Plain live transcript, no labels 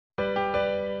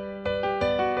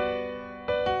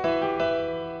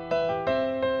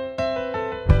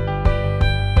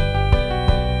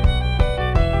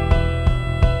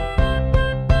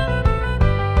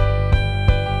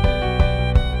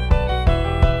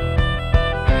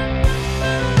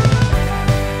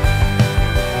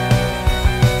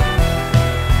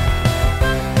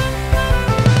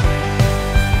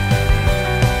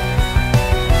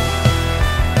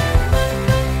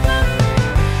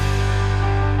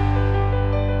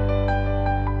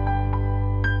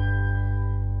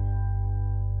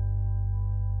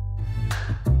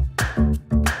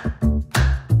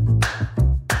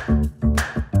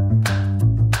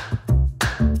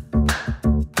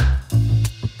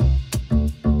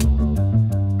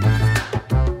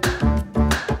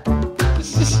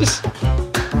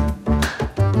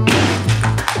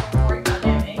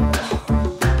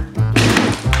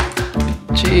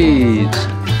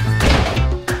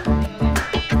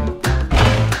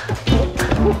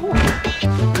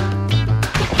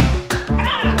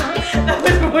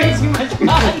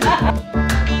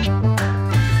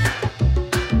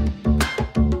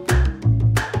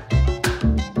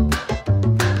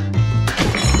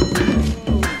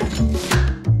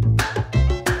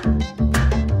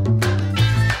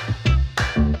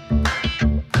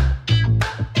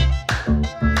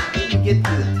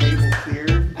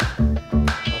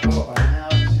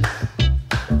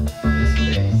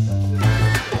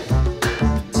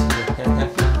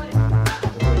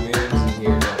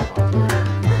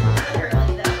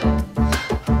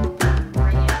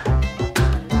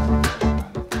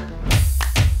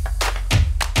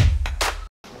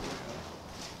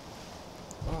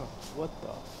What the?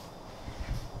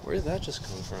 Where did that just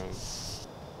come from?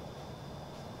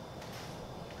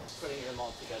 Putting them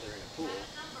all together in a pool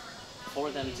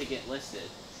for them to get listed.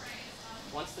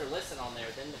 Once they're listed on there,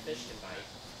 then the fish can bite.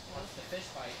 Once the fish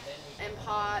bite, then we... And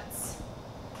pots.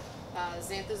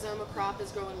 Xanthosoma crop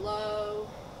is growing low.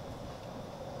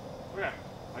 Okay,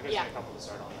 I guess a couple to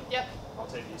start on it. Yep. I'll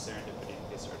take you serendipity and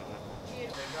get started on it.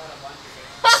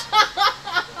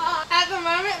 At the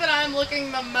moment that I'm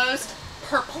looking the most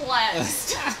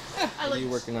perplexed. What are you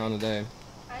working on today?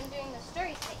 I'm doing the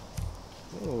stirry steak.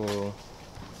 Oh.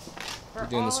 You're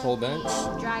doing this whole bench?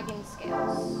 Dragon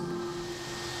scales.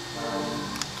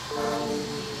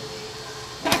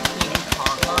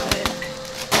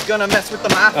 You gonna mess with the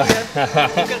mafia?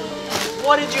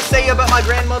 What did you say about my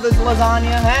grandmother's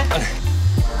lasagna, huh?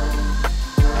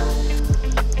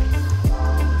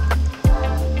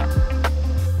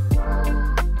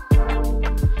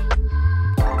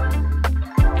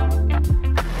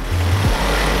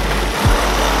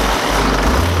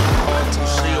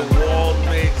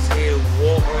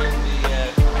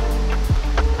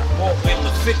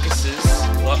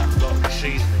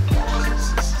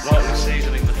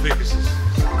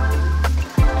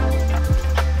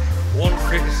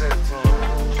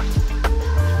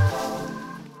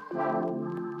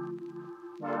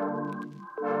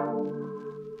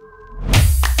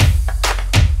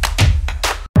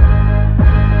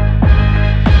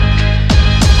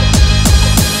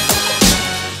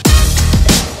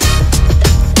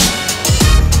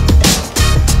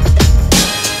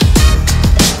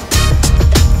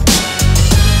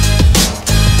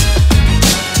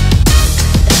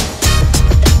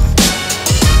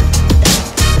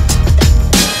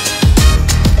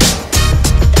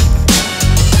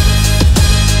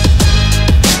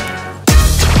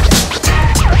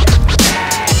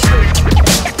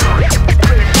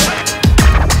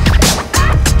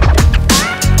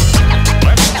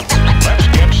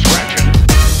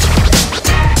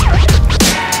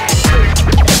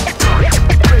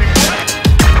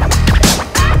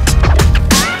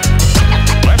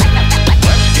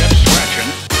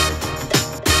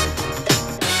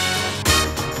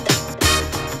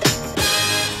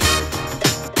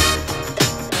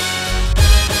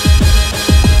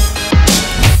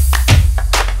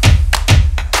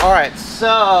 Alright,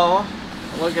 so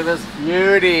look at this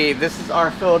beauty. This is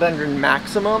our philodendron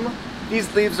maximum.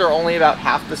 These leaves are only about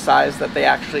half the size that they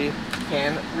actually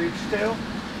can reach to.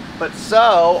 But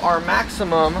so, our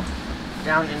maximum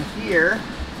down in here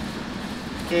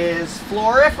is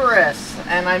floriferous.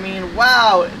 And I mean,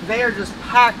 wow, they are just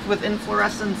packed with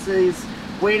inflorescences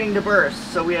waiting to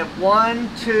burst. So we have 1,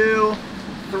 2,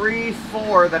 3,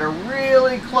 4 that are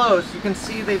really close. You can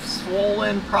see they've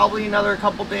swollen probably another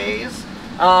couple days.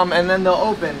 And then they'll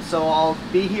open. So I'll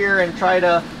be here and try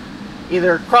to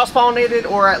either cross-pollinate it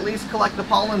or at least collect the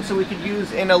pollen so we could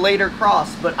use in a later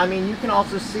cross. But I mean, you can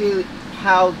also see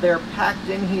how they're packed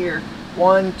in here.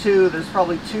 1, 2, there's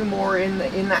probably 2 more in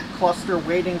that cluster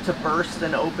waiting to burst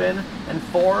and open and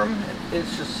form.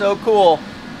 It's just so cool.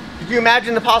 Could you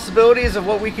imagine the possibilities of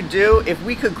what we could do if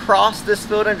we could cross this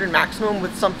philodendron maximum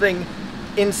with something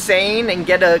insane and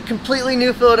get a completely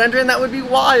new philodendron? That would be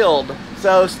wild.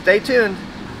 So stay tuned.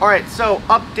 Alright, so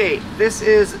update. This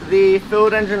is the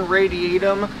philodendron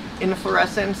radiatum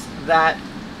inflorescence that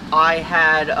I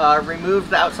had removed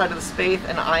the outside of the spathe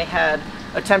and I had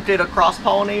attempted a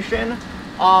cross-pollination.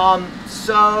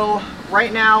 So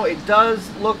right now it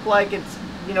does look like it's,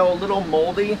 you know, a little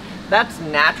moldy. That's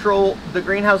natural. The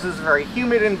greenhouse is a very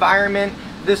humid environment.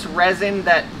 This resin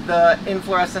that the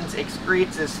inflorescence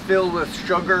excretes is filled with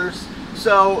sugars.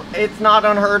 So it's not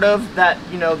unheard of that,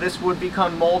 you know, this would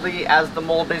become moldy as the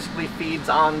mold basically feeds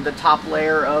on the top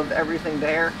layer of everything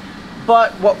there.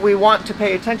 But what we want to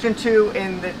pay attention to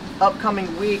in the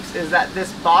upcoming weeks is that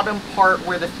this bottom part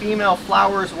where the female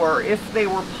flowers were, if they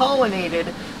were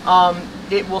pollinated,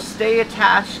 it will stay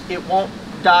attached, it won't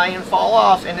die and fall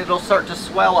off, and it'll start to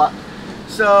swell up.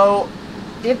 So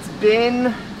it's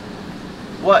been,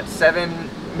 what, 7,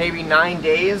 maybe 9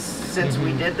 days since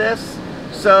we did this.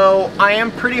 So I am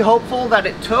pretty hopeful that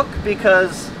it took,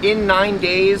 because in 9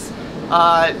 days,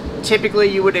 typically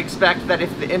you would expect that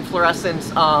if the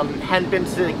inflorescence hadn't been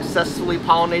successfully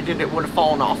pollinated, it would have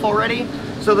fallen off already.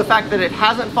 So the fact that it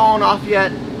hasn't fallen off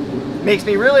yet makes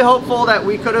me really hopeful that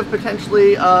we could have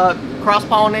potentially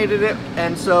cross-pollinated it.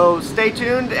 And so stay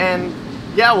tuned, and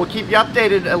yeah, we'll keep you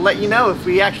updated and let you know if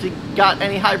we actually got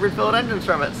any hybrid philodendrons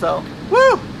from it. So,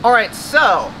 woo! Alright,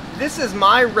 so this is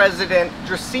my resident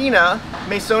Dracaena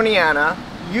masoniana,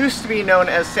 used to be known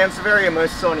as Sansevieria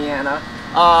masoniana,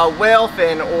 whale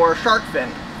fin or shark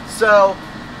fin. So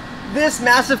This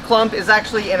massive clump is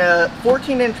actually in a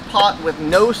 14-inch pot with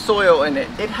no soil in it.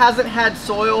 It hasn't had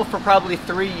soil for probably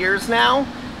 3 years now.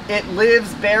 It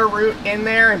lives bare root in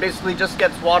there and basically just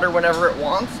gets water whenever it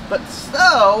wants. But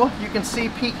so, you can see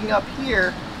peeking up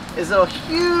here is a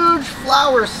huge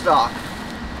flower stalk.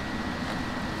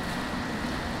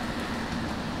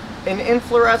 An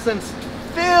inflorescence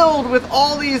filled with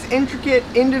all these intricate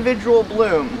individual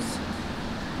blooms.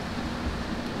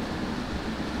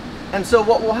 And so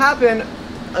what will happen,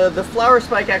 the flower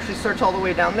spike actually starts all the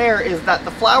way down there, is that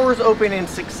the flowers open in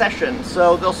succession.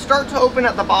 So they'll start to open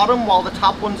at the bottom while the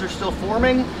top ones are still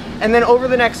forming, and then over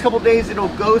the next couple days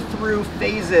it'll go through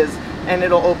phases, and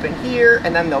it'll open here,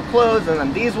 and then they'll close, and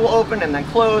then these will open, and then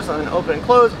close, and then open and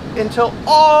close, until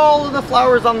all of the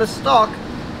flowers on the stalk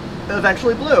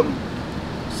eventually bloom.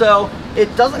 So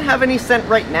it doesn't have any scent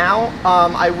right now.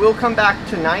 I will come back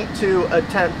tonight to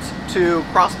attempt to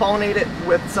cross-pollinate it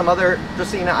with some other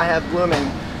Dracaena I have blooming.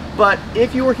 But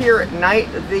if you were here at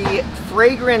night, the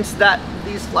fragrance that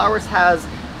these flowers has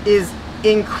is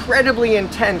incredibly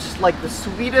intense, like the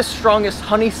sweetest, strongest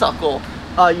honeysuckle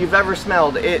you've ever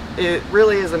smelled. It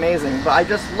really is amazing. But I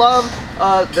just love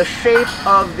the shape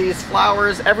of these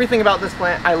flowers, everything about this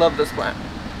plant. I love this plant.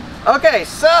 Okay,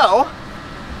 so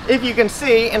if you can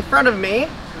see in front of me,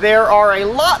 there are a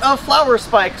lot of flower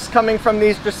spikes coming from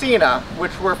these Dracaena,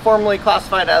 which were formerly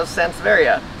classified as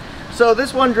Sansevieria. So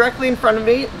this one directly in front of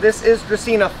me, this is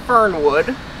Dracaena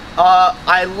fernwood.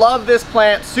 I love this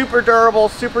plant, super durable,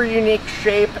 super unique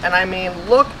shape, and I mean,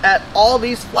 look at all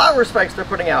these flower spikes they're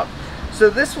putting out.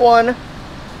 So this one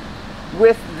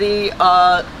with the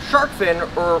shark fin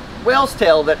or whale's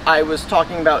tail that I was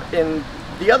talking about in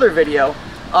the other video,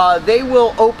 they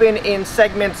will open in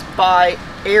segments by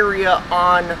area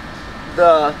on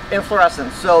the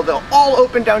inflorescence. So they'll all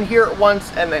open down here at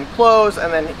once and then close,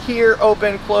 and then here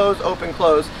open,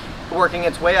 close, working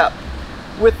its way up.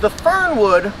 With the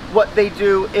fernwood, what they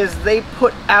do is they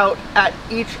put out at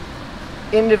each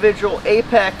individual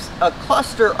apex a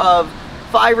cluster of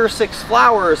 5 or 6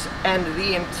 flowers, and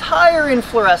the entire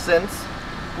inflorescence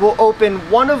will open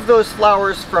one of those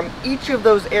flowers from each of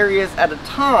those areas at a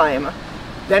time,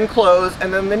 then close,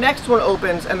 and then the next one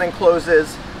opens and then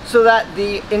closes, so that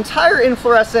the entire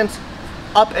inflorescence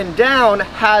up and down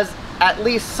has at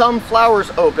least some flowers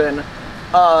open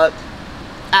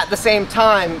at the same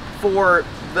time for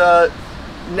the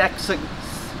next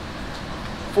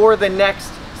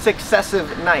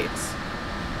successive nights.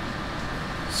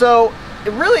 So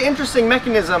a really interesting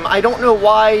mechanism. I don't know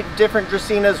why different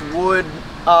Dracaenas would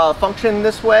function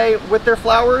this way with their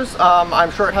flowers.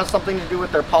 I'm sure it has something to do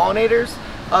with their pollinators.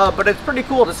 But it's pretty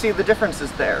cool to see the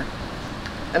differences there.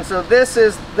 And so this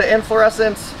is the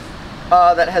inflorescence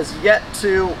that has yet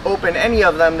to open any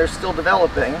of them. They're still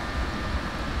developing.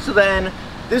 So then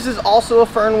this is also a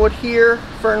fernwood here,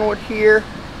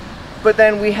 but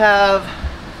then we have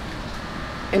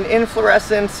an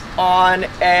inflorescence on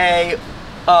a,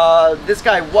 this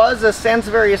guy was a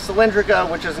Sansevieria cylindrica,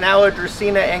 which is now a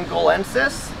Dracaena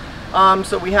angolensis.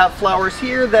 So we have flowers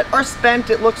here that are spent.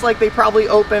 It looks like they probably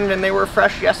opened and they were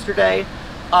fresh yesterday.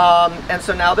 And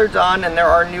so now they're done and there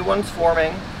are new ones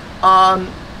forming.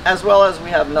 As well as we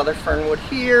have another fernwood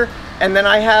here. And then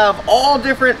I have all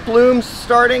different blooms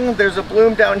starting. There's a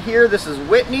bloom down here. This is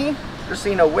Whitney,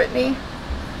 Dracaena Whitney.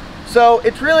 So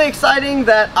it's really exciting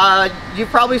that you've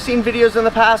probably seen videos in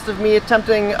the past of me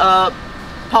attempting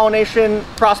pollination,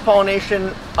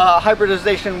 cross-pollination,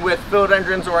 hybridization with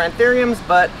philodendrons or anthuriums,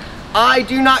 but I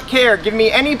do not care. Give me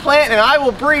any plant and I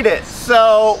will breed it.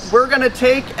 So we're gonna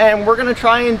take and we're gonna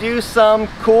try and do some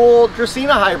cool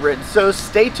Dracaena hybrids. So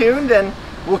stay tuned and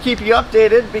we'll keep you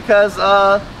updated because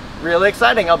really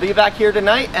exciting. I'll be back here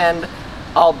tonight and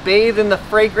I'll bathe in the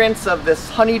fragrance of this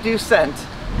honeydew scent.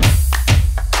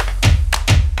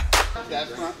 That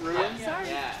front room?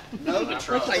 Yeah. No,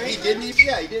 like he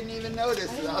didn't even notice.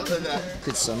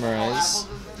 Could summarize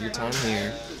your time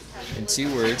here in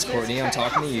 2 words. Courtney, I'm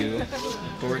talking to you.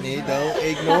 Courtney, don't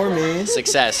ignore me.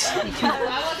 Success.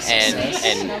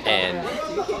 And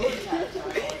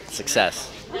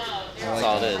success. That's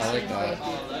all it is. I like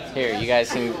that. Here, you guys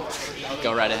can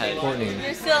go right ahead. Courtney,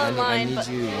 You're still in I line, need but...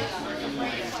 you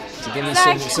to give me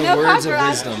Zach, some no words of paparazzi.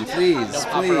 wisdom, please,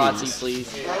 Paparazzi,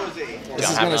 please. This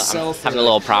is gonna sell I'm for... having a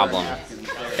little problem.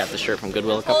 Got the shirt from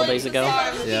Goodwill a couple days ago.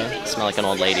 Yeah. I smell like an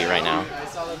old lady right now.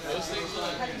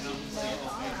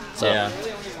 So, Yeah.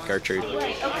 Gertrude.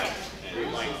 I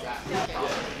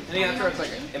think after it's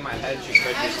like in my head, she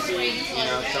could just be, you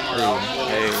know, somewhere else.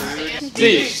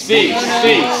 Steve.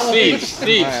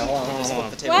 Alright, hold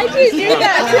on. Why'd you do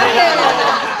that to him?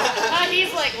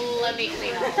 He's like, let me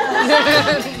clean up.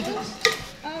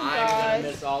 I'm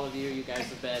to all of you. You guys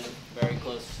have been very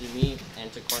close to me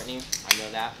and to Courtney. I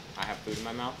know that. I have food in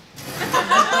my mouth.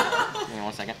 Hang on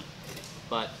 1 second.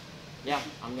 But yeah,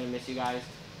 I'm gonna miss you guys.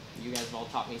 You guys have all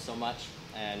taught me so much,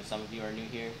 and some of you are new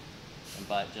here.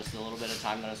 But just a little bit of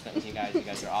time that I've spent with you guys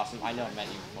are awesome. I know I've met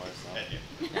you before, so.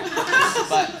 Yeah.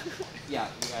 But yeah,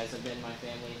 you guys have been my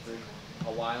family for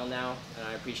a while now, and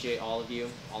I appreciate all of you,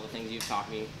 all the things you've taught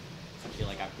me. I feel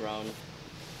like I've grown.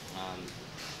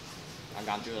 I've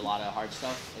gone through a lot of hard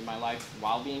stuff in my life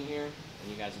while being here,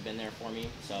 and you guys have been there for me.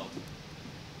 So I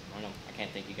don't know, I can't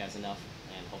thank you guys enough,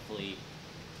 and hopefully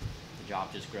the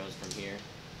job just grows from here,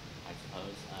 I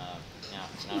suppose. Yeah,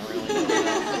 I don't really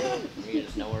know. We're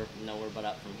just nowhere but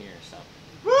up from here. So.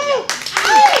 Yeah.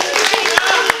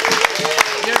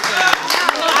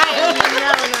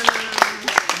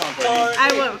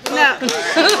 I won't. No.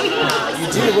 You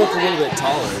do look a little bit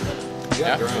taller. You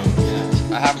have grown.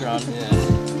 Yeah. I have grown. Yeah.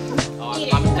 Oh,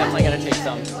 I'm definitely gonna take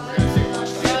some.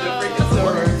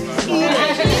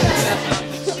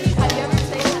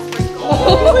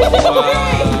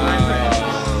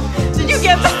 Did you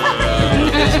get that?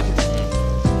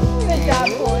 Good job,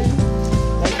 boys.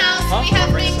 House, we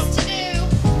have things to do.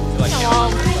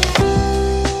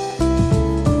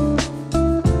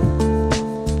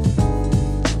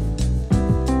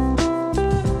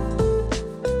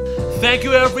 Thank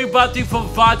you everybody for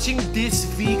watching this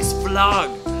week's vlog.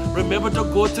 Remember to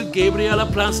go to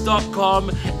GabrielaPlants.com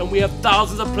and we have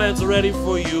thousands of plants ready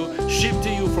for you, shipped to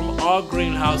you from our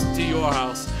greenhouse to your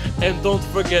house. And don't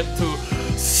forget to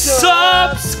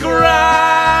subscribe!